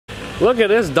Look at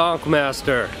this donk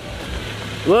master.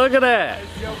 Look at that.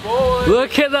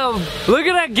 Look at them. Look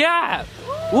at that gap.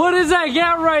 What is that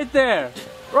gap right there?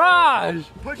 Raj!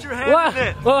 Put your hand in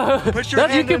it. Put your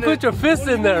hand you can put your fist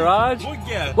in there, Raj. What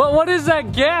gap? What is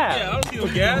that gap? Yeah, I don't see no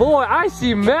gap. Boy, I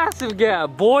see massive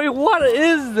gap. Boy, what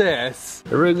is this?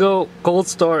 Here we go. Cold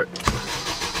start.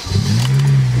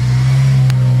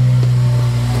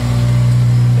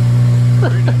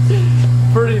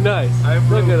 Pretty nice.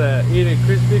 Look at that. Eating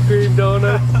Krispy Kreme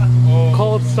donuts.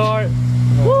 Cold start.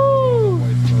 Woo!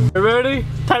 You ready?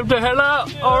 Time to head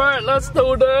out. Alright, let's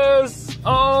do this.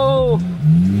 Oh!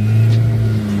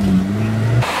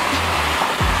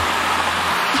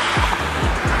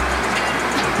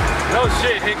 No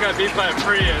shit, he got beat by a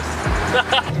Prius.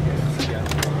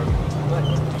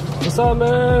 What's up,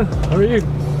 man? How are you?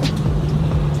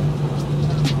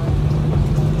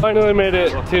 Finally made it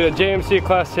to the JMC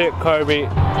Classic car meet.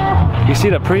 You see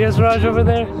the Prius, Raj, over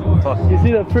there? You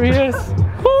see the Prius?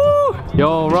 Woo!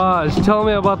 Yo, Raj, tell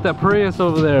me about that Prius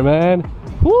over there, man.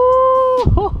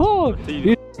 Woo!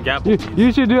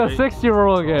 You should do a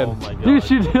 60-roll again. Oh my God. You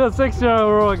should do a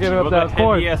 60-roll again with that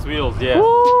Ford. Yes, wheels, yeah.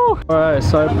 Woo! Alright,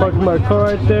 so I parked my car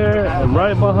right there, and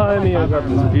right behind me I got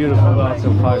this beautiful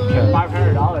awesome $510.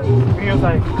 $500. It was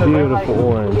like Beautiful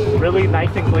orange. really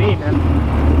nice and clean. And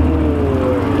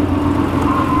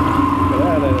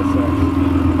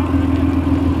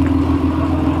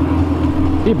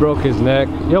he broke his neck.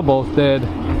 You're both dead.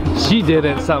 She did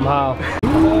it somehow.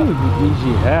 Ooh,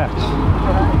 DG hatch.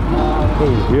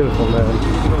 He's beautiful, man.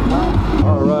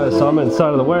 Alright, so I'm inside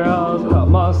of the warehouse. Got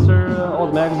Monster, all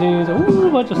the magazines, ooh,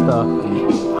 a bunch of stuff.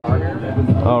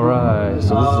 Alright,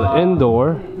 so this is an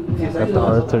indoor. Got the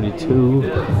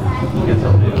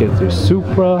R32. Get through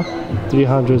Supra,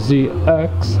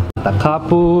 300ZX. The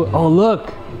Kapu. Oh,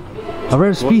 look! A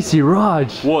rare species,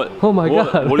 Raj. What? Oh my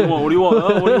God. What do you want? What do you want?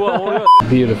 What do you want? What do you want?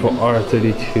 Beautiful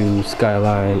R32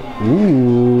 Skyline.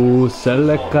 Ooh,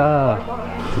 Celica.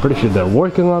 I'm pretty sure they're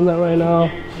working on that right now.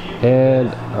 And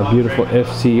a beautiful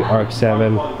FC Arc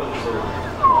 7. What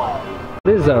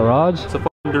is that, Raj? It's a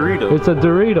fucking Dorito. It's a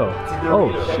Dorito.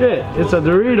 Oh shit, it's a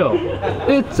Dorito.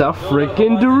 It's a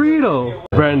freaking Dorito.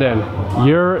 Brandon,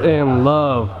 you're in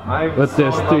love with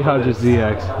this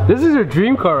 300ZX. This is your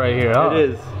dream car right here, huh? It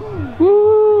is.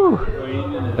 Woo!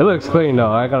 It looks clean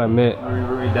though, I gotta admit.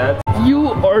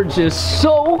 You are just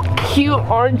so cute,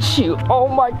 aren't you? Oh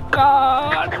my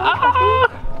God! Ah!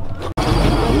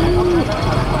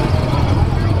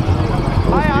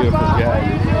 Beautiful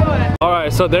guy.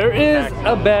 Alright, so there is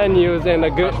a bad news and a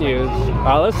good news.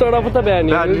 Let's start off with the bad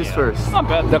news. Bad news first.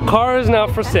 The car is now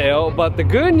for sale, but the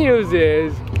good news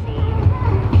is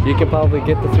you can probably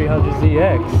get the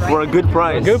 300ZX. For a good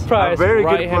price. A good price, A very good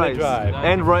right-handed price. drive.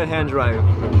 And right-hand drive.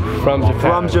 From Japan.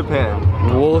 From Japan.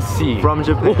 We'll see. From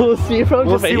Japan. We'll see from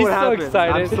We'll Japan. see He's what so happens.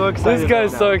 excited. I'm so excited This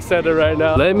guy's right so now. excited right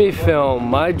now. Let me film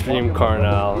my dream car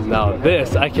now. Now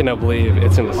this, I cannot believe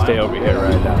it's gonna stay over here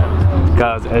right now.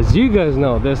 Because as you guys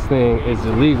know, this thing is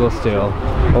illegal still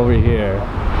over here.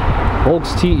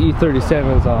 Volks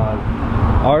TE37's on.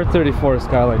 R34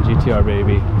 Skyline GTR,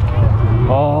 baby.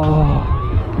 Oh,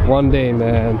 one day,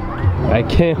 man. I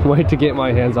can't wait to get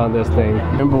my hands on this thing.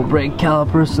 Remember brake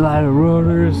caliper, slider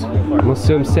rotors. I'm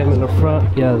assuming sitting in the front.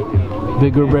 Yeah,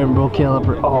 bigger Brembo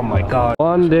caliper. Oh my God.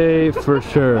 One day for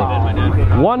sure.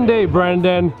 One day,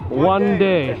 Brandon. One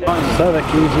day. So the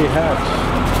KG hatch.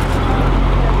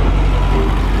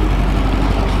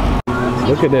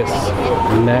 Look at this.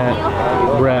 Nat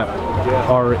wrap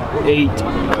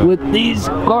R8 with these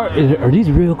are these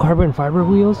real carbon fiber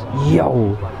wheels?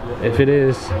 Yo, if it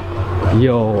is,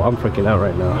 yo, I'm freaking out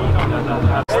right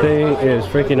now. This thing is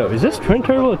freaking out. Is this twin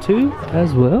turbo too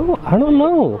as well? I don't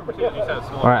know.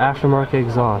 Or aftermarket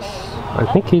exhaust. I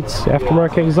think it's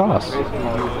aftermarket exhaust.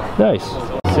 Nice.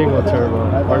 Single turbo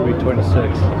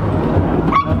RB26.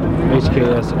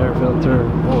 HKS air filter.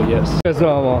 Oh yes. You guys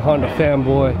know I'm a Honda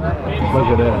fanboy. Look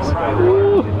at this.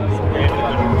 Woo.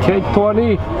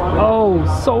 K20. Oh,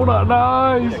 so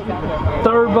nice.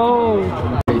 Turbo.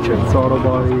 Matrix throttle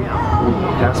body.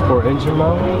 Passport engine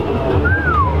mount.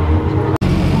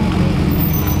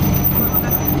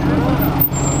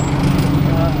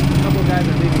 Couple guys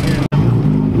are leaving here.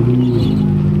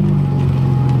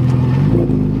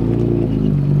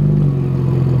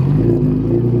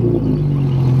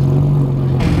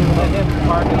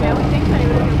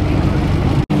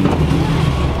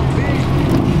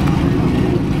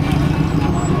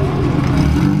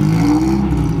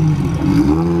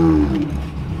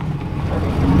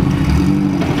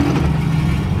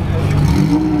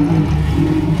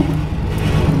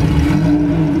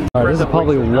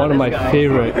 probably one of my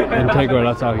favorite Integra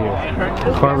that's out here.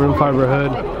 Carbon fiber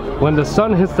hood. When the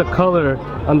sun hits the color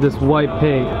on this white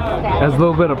paint, it has a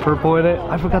little bit of purple in it.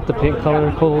 I forgot the paint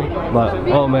color cool, but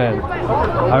oh man,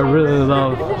 I really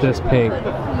love this paint.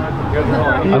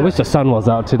 I wish the sun was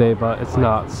out today, but it's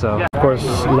not. So of course,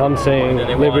 I'm saying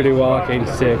Liberty Walk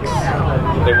 86.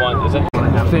 They want, is it?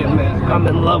 Fitment. I'm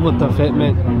in love with the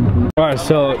fitment. Alright,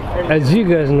 so as you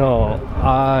guys know,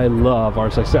 I love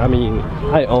R6. I mean,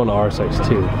 I own a R6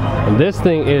 too. And this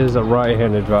thing is a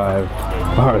right-handed drive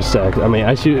R6. I mean,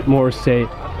 I should more say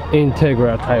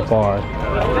Integra Type R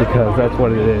because that's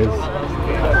what it is.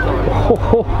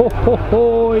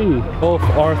 Both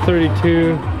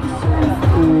R32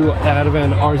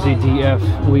 Advent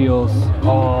RZDF wheels.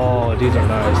 Oh, these are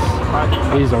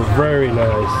nice. These are very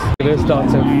nice. This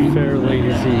Datsun Fair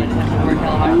Lady Z.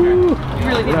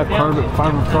 That carbon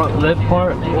fiber front lip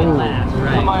part. Ooh.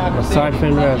 A side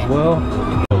fender as well.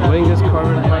 The wing is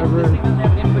carbon fiber.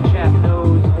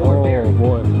 Oh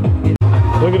boy.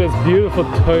 Look at this beautiful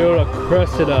Toyota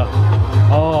Cressida.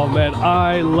 Oh man,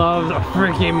 I love the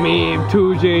freaking meme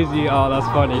 2JZ. Oh, that's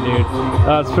funny, dude.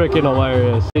 That's freaking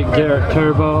hilarious. Big Garrett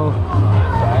turbo.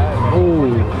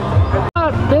 Ooh.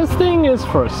 This thing is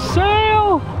for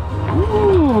sale?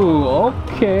 Ooh,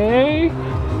 okay.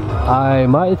 I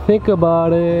might think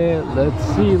about it. Let's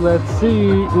see, let's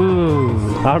see.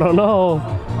 I don't know.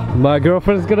 My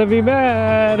girlfriend's gonna be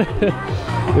mad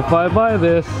if I buy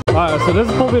this. Alright, so this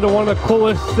is probably one of the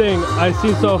coolest things I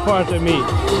see so far to me.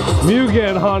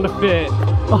 Mugen Honda Fit.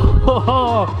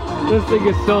 Oh, this thing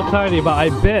is so tiny, but I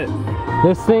bet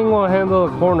this thing will handle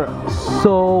the corner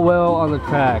so well on the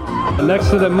track. Next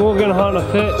to the Mugen Honda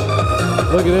Fit,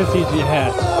 look at this EG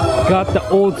hatch. Got the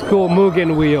old school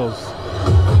Mugen wheels.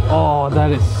 Oh,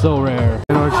 that is so rare.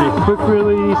 NRG quick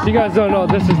release. You guys don't know,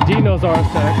 this is Dino's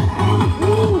R6.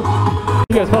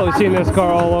 You guys probably seen this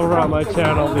car all over on my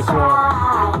channel before,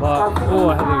 but oh,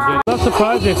 I had to get it. I'm not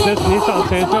surprised if this Nissan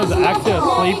Sentra is actually a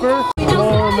sleeper.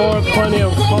 More, plenty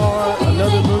of car,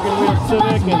 another Mugen wheel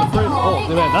Civic, and the first. Oh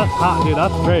man, that's hot, dude.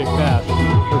 That's very fast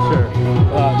for sure.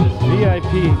 This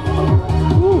VIP.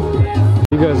 Woo.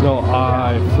 You guys know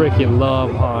I freaking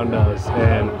love Hondas,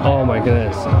 and oh my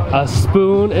goodness, a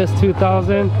Spoon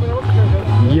S2000.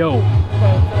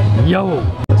 Yo,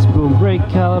 a Spoon brake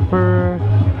caliper.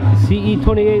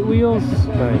 CE28 wheels,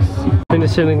 nice.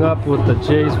 Finishing up with the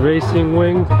J's Racing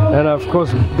wing, and of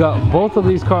course got both of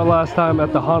these cars last time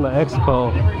at the Honda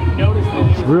Expo.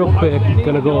 Real quick,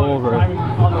 gonna go over it.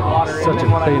 Such a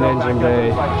clean engine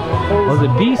bay. Was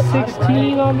it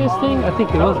B16 on this thing? I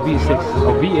think it was B6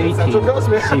 or B18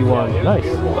 C1. Nice.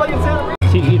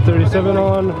 CE37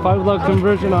 on, 5-lug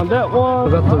conversion on that one.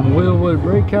 We got the Wheelwood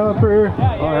brake caliper.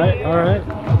 All right.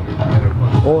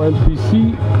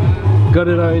 OMPC.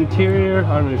 Gutted our interior.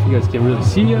 I don't know if you guys can really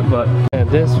see it, but man,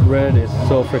 this red is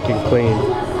so freaking clean.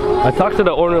 I talked to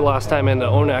the owner last time, and the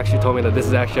owner actually told me that this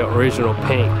is actually original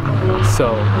paint.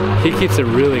 So he keeps it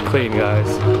really clean, guys.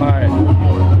 Alright,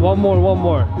 one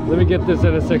more. Let me get this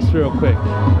NSX real quick.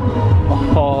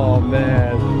 Oh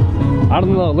man, I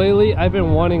don't know, lately I've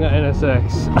been wanting an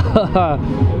NSX.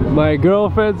 My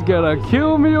girlfriend's gonna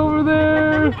kill me over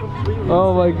there.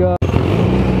 Oh my god.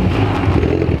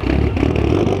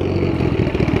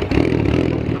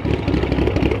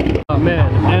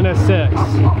 Man, NSX.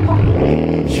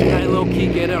 Should I low-key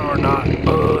get it or not?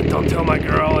 Oh, don't tell my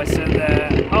girl I said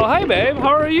that. Oh, hi babe,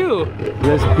 how are you?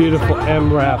 This beautiful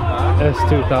MRAP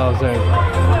S2000.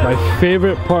 My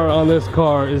favorite part on this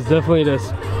car is definitely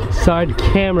this side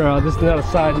camera. This is not a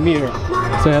side mirror.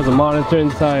 So it has a monitor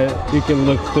inside. You can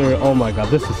look through. Oh my god,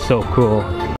 this is so cool.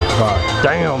 God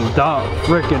damn, dog,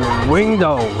 freaking wing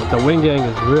though. The wing gang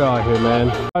is real out here,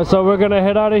 man. Alright, so we're gonna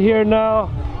head out of here now.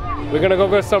 We're gonna go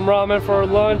get some ramen for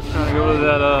lunch. Go to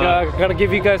that, gotta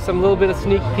give you guys some little bit of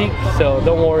sneak peek, so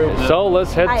don't worry. So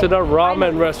let's head to the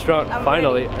ramen restaurant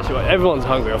finally. Everyone's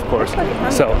hungry, of course.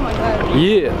 So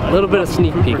yeah, a little bit of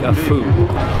sneak peek of food.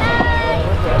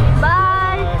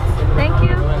 Bye. Thank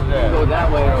you. Go that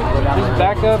way. Just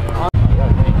back up.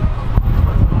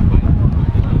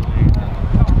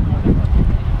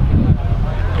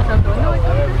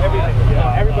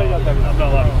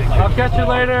 I'll catch you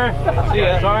later. See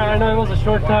ya. Sorry, I know it was a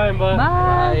short time, but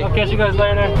bye. I'll catch you guys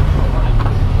later.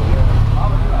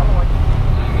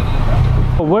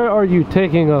 Where are you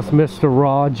taking us, Mr.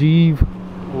 Rajiv?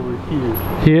 over here.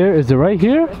 Here? Is it right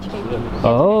here?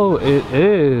 Oh, it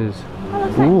is.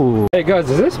 Ooh. Hey guys,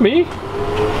 is this me?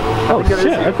 Oh shit,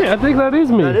 I think that is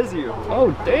me. That is you.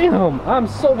 Oh damn, I'm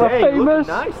so famous.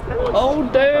 Nice. Oh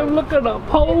damn, look at the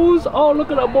pose. Oh, look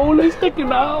at the bowling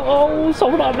sticking out. Oh, so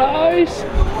nice.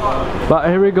 But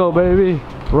here we go, baby.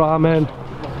 ramen.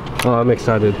 Oh, I'm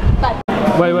excited.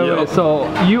 Wait. So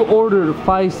you ordered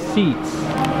 5 seats.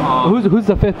 Who's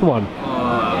the 5th one?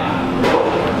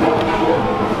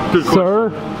 Sir?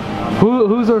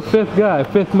 Who's our 5th guy?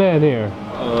 5th man here?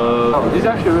 These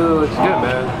actually really looks good,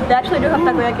 man. They actually do have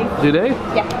takoyaki. Do they?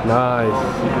 Yeah.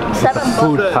 Nice. 7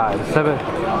 Food bucks. time. 7.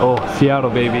 Oh, Seattle,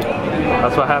 baby.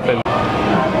 That's what happened.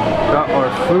 Got our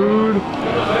food.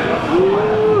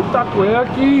 Ooh,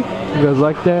 takoyaki. You guys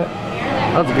like that?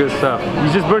 That's good stuff.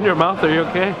 You just burned your mouth. Are you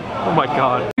okay? Oh my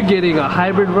god. You're getting a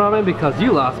hybrid ramen because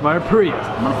you lost my Prius.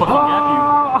 I'm gonna fucking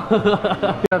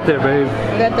Get out there, babe.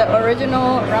 We got the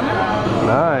original ramen.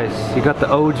 Nice. You got the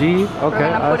OG.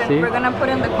 Okay, I see. We're gonna put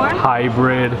in the corn.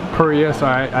 Hybrid Prius.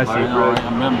 Alright, I see.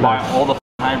 I'm gonna buy all the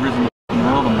hybrids in the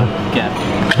world and get.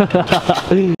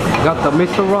 Got the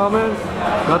miso ramen.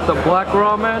 Got the black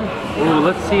ramen. Ooh,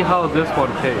 let's see how this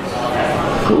one tastes.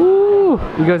 Ooh,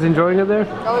 you guys enjoying it there?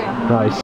 Oh yeah. Nice.